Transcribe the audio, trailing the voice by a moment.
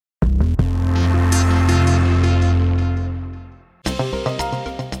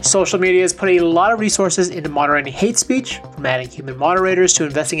Social media has put a lot of resources into moderating hate speech, from adding human moderators to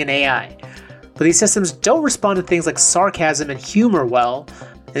investing in AI. But these systems don't respond to things like sarcasm and humor well,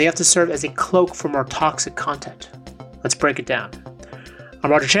 and they have to serve as a cloak for more toxic content. Let's break it down.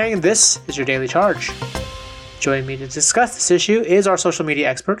 I'm Roger Chang, and this is your Daily Charge. Joining me to discuss this issue is our social media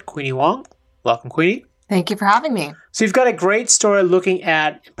expert, Queenie Wong. Welcome, Queenie. Thank you for having me. So you've got a great story looking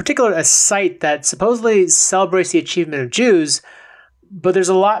at, in particular, a site that supposedly celebrates the achievement of Jews, but there's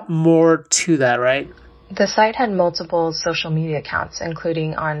a lot more to that, right? The site had multiple social media accounts,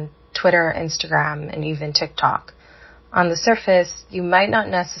 including on Twitter, Instagram, and even TikTok. On the surface, you might not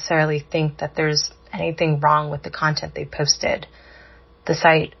necessarily think that there's anything wrong with the content they posted. The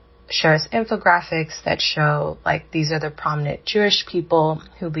site shares infographics that show, like, these are the prominent Jewish people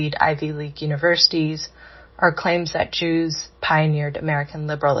who lead Ivy League universities, or claims that Jews pioneered American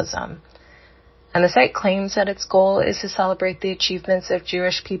liberalism. And the site claims that its goal is to celebrate the achievements of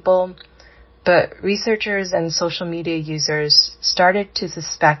Jewish people, but researchers and social media users started to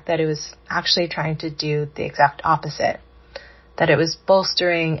suspect that it was actually trying to do the exact opposite, that it was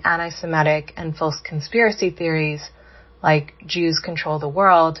bolstering anti-Semitic and false conspiracy theories like Jews control the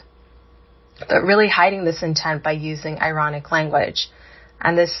world, but really hiding this intent by using ironic language,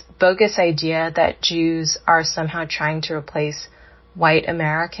 and this bogus idea that Jews are somehow trying to replace white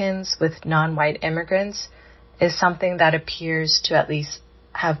Americans with non-white immigrants is something that appears to at least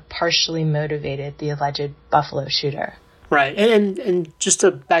have partially motivated the alleged Buffalo shooter. Right. And just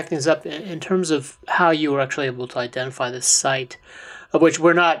to back things up, in terms of how you were actually able to identify this site, of which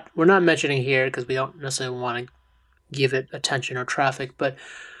we're not mentioning here because we don't necessarily want to give it attention or traffic, but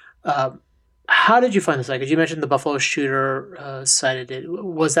how did you find the site? Because you mentioned the Buffalo shooter cited it.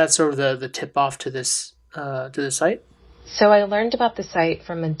 Was that sort of the tip-off to this site? So I learned about the site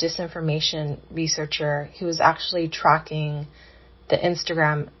from a disinformation researcher who was actually tracking the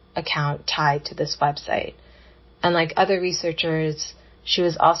Instagram account tied to this website. And like other researchers, she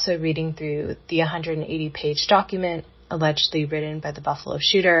was also reading through the 180-page document allegedly written by the Buffalo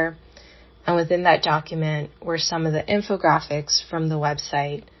shooter. And within that document were some of the infographics from the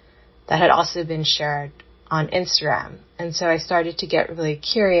website that had also been shared on Instagram. And so I started to get really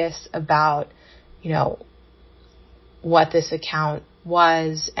curious about, what this account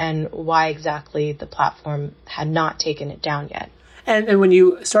was and why exactly the platform had not taken it down yet. And when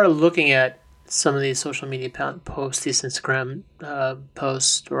you started looking at some of these social media posts, these Instagram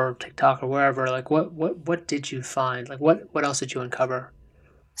posts or TikTok or wherever, like what did you find? Like what else did you uncover?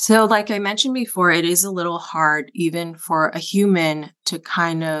 So like I mentioned before, it is a little hard even for a human to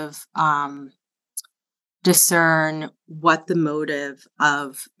kind of discern what the motive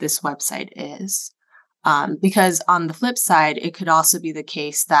of this website is. Because on the flip side, it could also be the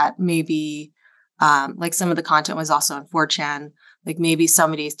case that maybe like some of the content was also on 4chan, like maybe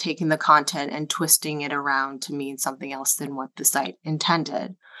somebody is taking the content and twisting it around to mean something else than what the site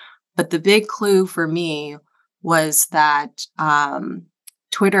intended. But the big clue for me was that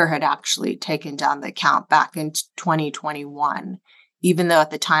Twitter had actually taken down the account back in 2021, even though at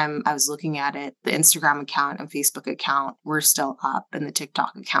the time I was looking at it, the Instagram account and Facebook account were still up and the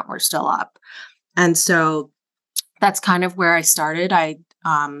TikTok account were still up. And so that's kind of where I started. I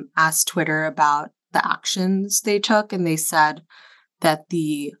asked Twitter about the actions they took, and they said that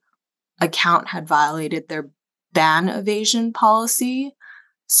the account had violated their ban evasion policy.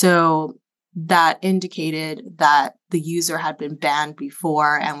 So that indicated that the user had been banned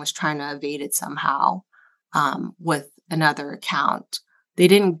before and was trying to evade it somehow with another account. They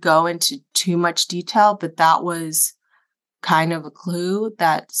didn't go into too much detail, but that was kind of a clue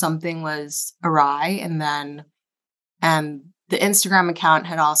that something was awry. And the Instagram account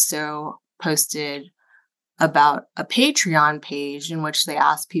had also posted about a Patreon page in which they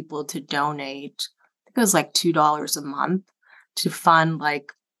asked people to donate, I think it was like $2 a month to fund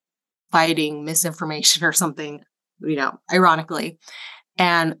like fighting misinformation or something, ironically.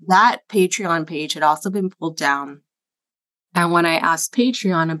 And that Patreon page had also been pulled down. And when I asked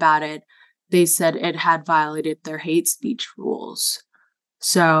Patreon about it, they said it had violated their hate speech rules.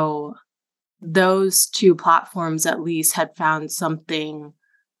 So those two platforms at least had found something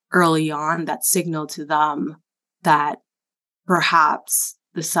early on that signaled to them that perhaps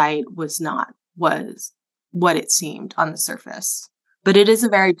the site was not what it seemed on the surface. But it is a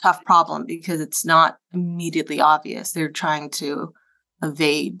very tough problem because it's not immediately obvious. They're trying to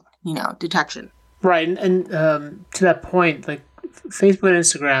evade, detection. Right. And to that point, like Facebook and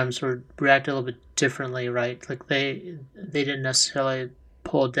Instagram sort of reacted a little bit differently, right? Like they didn't necessarily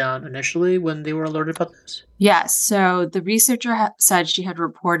pull it down initially when they were alerted about this? Yes. So the researcher said she had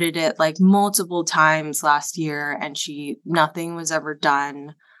reported it like multiple times last year and nothing was ever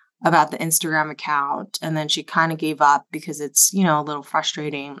done. about the Instagram account. And then she kind of gave up because it's, a little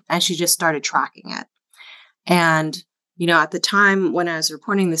frustrating. And she just started tracking it. And, at the time when I was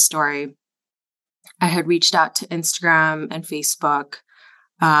reporting this story, I had reached out to Instagram and Facebook,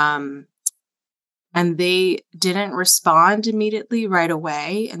 and they didn't respond immediately right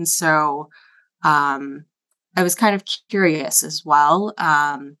away. And so I was kind of curious as well.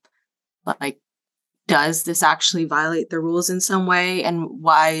 Like, does this actually violate the rules in some way? And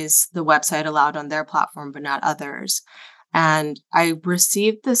why is the website allowed on their platform but not others? And I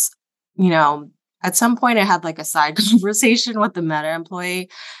received this, at some point I had like a side conversation with the Meta employee,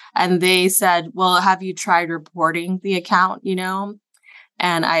 and they said, well, have you tried reporting the account,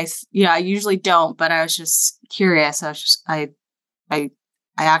 And I usually don't, but I was just curious. I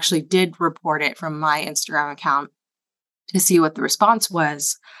actually did report it from my Instagram account to see what the response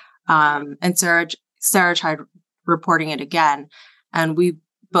was. And Sarah tried reporting it again, and we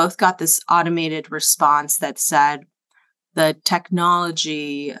both got this automated response that said the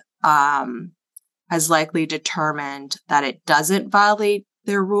technology has likely determined that it doesn't violate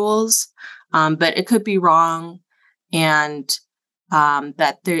their rules, but it could be wrong, and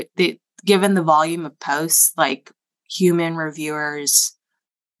that given the volume of posts, like human reviewers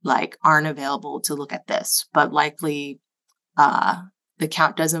aren't available to look at this, but likely the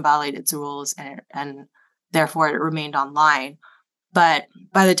account doesn't violate its rules, and therefore it remained online. But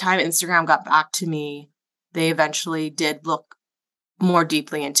by the time Instagram got back to me, they eventually did look more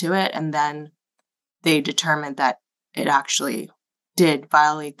deeply into it, and then they determined that it actually did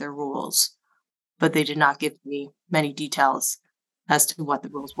violate their rules, but they did not give me many details as to what the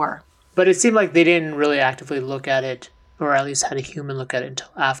rules were. But it seemed like they didn't really actively look at it, or at least had a human look at it until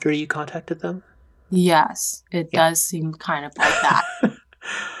after you contacted them? Yes, it does seem kind of like that.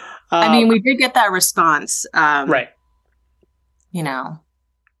 I mean, we did get that response. Right.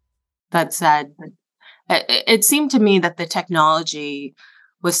 That said, it seemed to me that the technology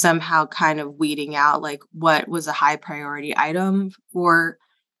was somehow kind of weeding out what was a high priority item for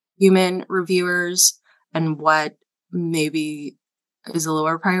human reviewers and what maybe is a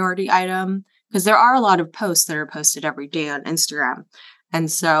lower priority item. Because there are a lot of posts that are posted every day on Instagram.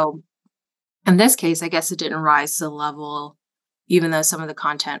 And so in this case, I guess it didn't rise to the level, even though some of the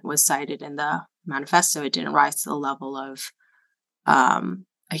content was cited in the manifesto, it didn't rise to the level of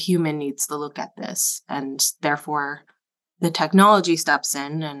a human needs to look at this. And therefore, the technology steps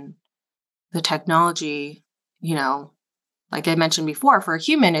in, and the technology, like I mentioned before, for a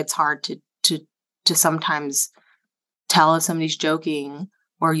human, it's hard to sometimes tell if somebody's joking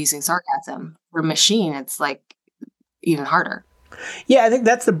or using sarcasm. For a machine, it's even harder. Yeah, I think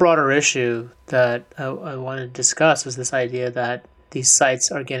that's the broader issue that I wanted to discuss, was this idea that these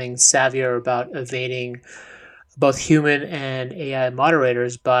sites are getting savvier about evading both human and AI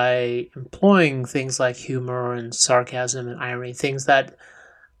moderators by employing things like humor and sarcasm and irony, things that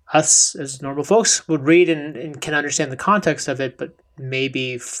us as normal folks would read and can understand the context of it, but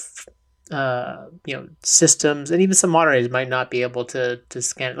maybe systems and even some moderators might not be able to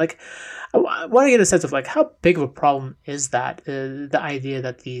scan it. I want to get a sense of how big of a problem is that? The idea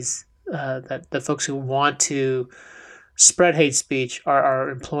that that the folks who want to spread hate speech are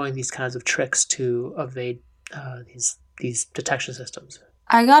employing these kinds of tricks to evade these detection systems.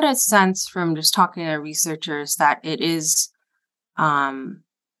 I got a sense from just talking to researchers that it is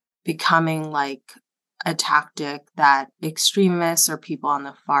becoming a tactic that extremists or people on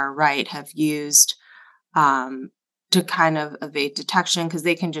the far right have used to kind of evade detection, because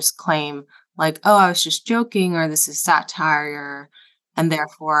they can just claim oh, I was just joking, or this is satire, and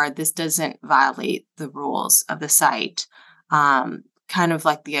therefore this doesn't violate the rules of the site. Kind of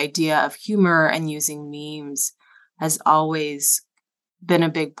the idea of humor and using memes has always been a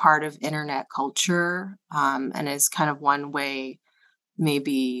big part of internet culture, and is kind of one way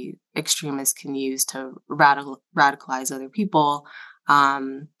maybe extremists can use to radicalize other people.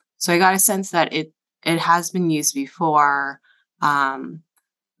 So I got a sense that it has been used before,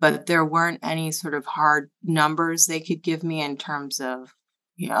 but there weren't any sort of hard numbers they could give me in terms of,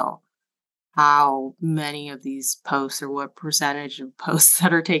 how many of these posts or what percentage of posts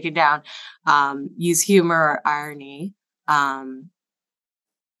that are taken down use humor or irony.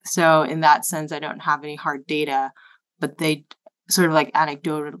 So in that sense, I don't have any hard data, but they sort of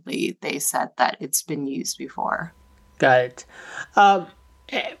anecdotally, they said that it's been used before. Got it.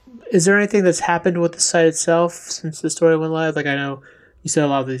 Is there anything that's happened with the site itself since the story went live? I know you said a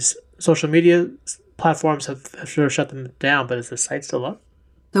lot of these social media platforms have sort of shut them down, but is the site still up?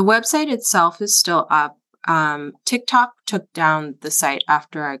 The website itself is still up. TikTok took down the site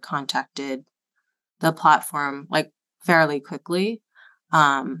after I contacted the platform fairly quickly.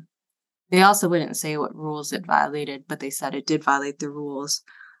 They also wouldn't say what rules it violated, but they said it did violate the rules.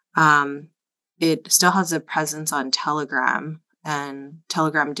 It still has a presence on Telegram, and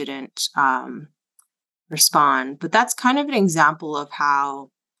Telegram didn't respond. But that's kind of an example of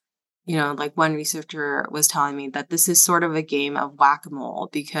how, like one researcher was telling me that this is sort of a game of whack-a-mole,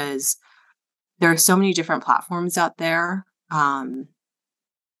 because there are so many different platforms out there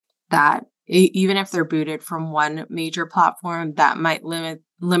that even if they're booted from one major platform, that might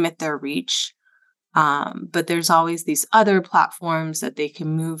limit their reach. But there's always these other platforms that they can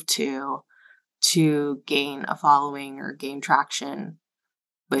move to gain a following or gain traction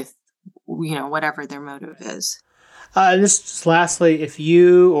with, whatever their motive is. Just lastly, if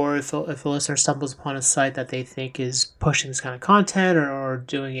you or if a listener stumbles upon a site that they think is pushing this kind of content or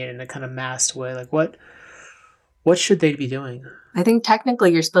doing it in a kind of masked way, like what should they be doing? I think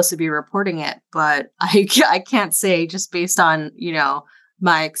technically you're supposed to be reporting it, but I can't say, just based on,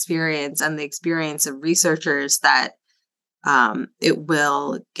 my experience and the experience of researchers, that it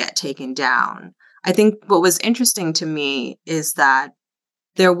will get taken down. I think what was interesting to me is that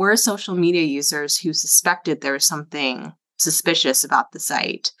there were social media users who suspected there was something suspicious about the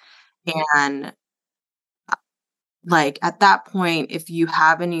site. And like at that point, if you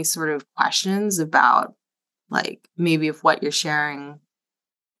have any sort of questions about, like, maybe if what you're sharing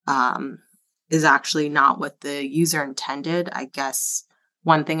is actually not what the user intended, I guess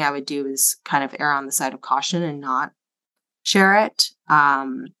one thing I would do is kind of err on the side of caution and not share it.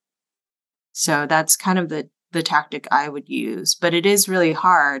 So that's kind of the tactic I would use. But it is really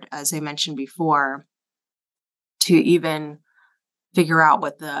hard, as I mentioned before, to even figure out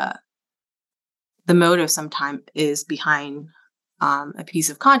what the motive sometimes is behind a piece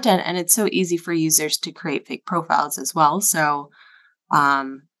of content. And it's so easy for users to create fake profiles as well. So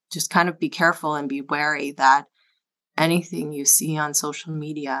just kind of be careful and be wary that anything you see on social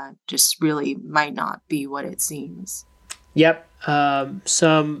media just really might not be what it seems. Yep.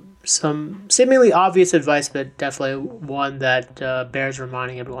 Some seemingly obvious advice, but definitely one that bears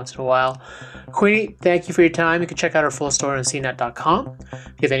reminding every once in a while. Queenie, thank you for your time. You can check out our full story on cnet.com. If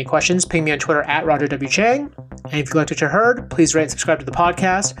you have any questions, ping me on Twitter at Roger W. Chang. And if you liked what you heard, please rate and subscribe to the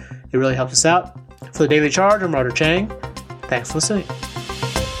podcast. It really helps us out. For the Daily Charge, I'm Roger Chang. Thanks for listening.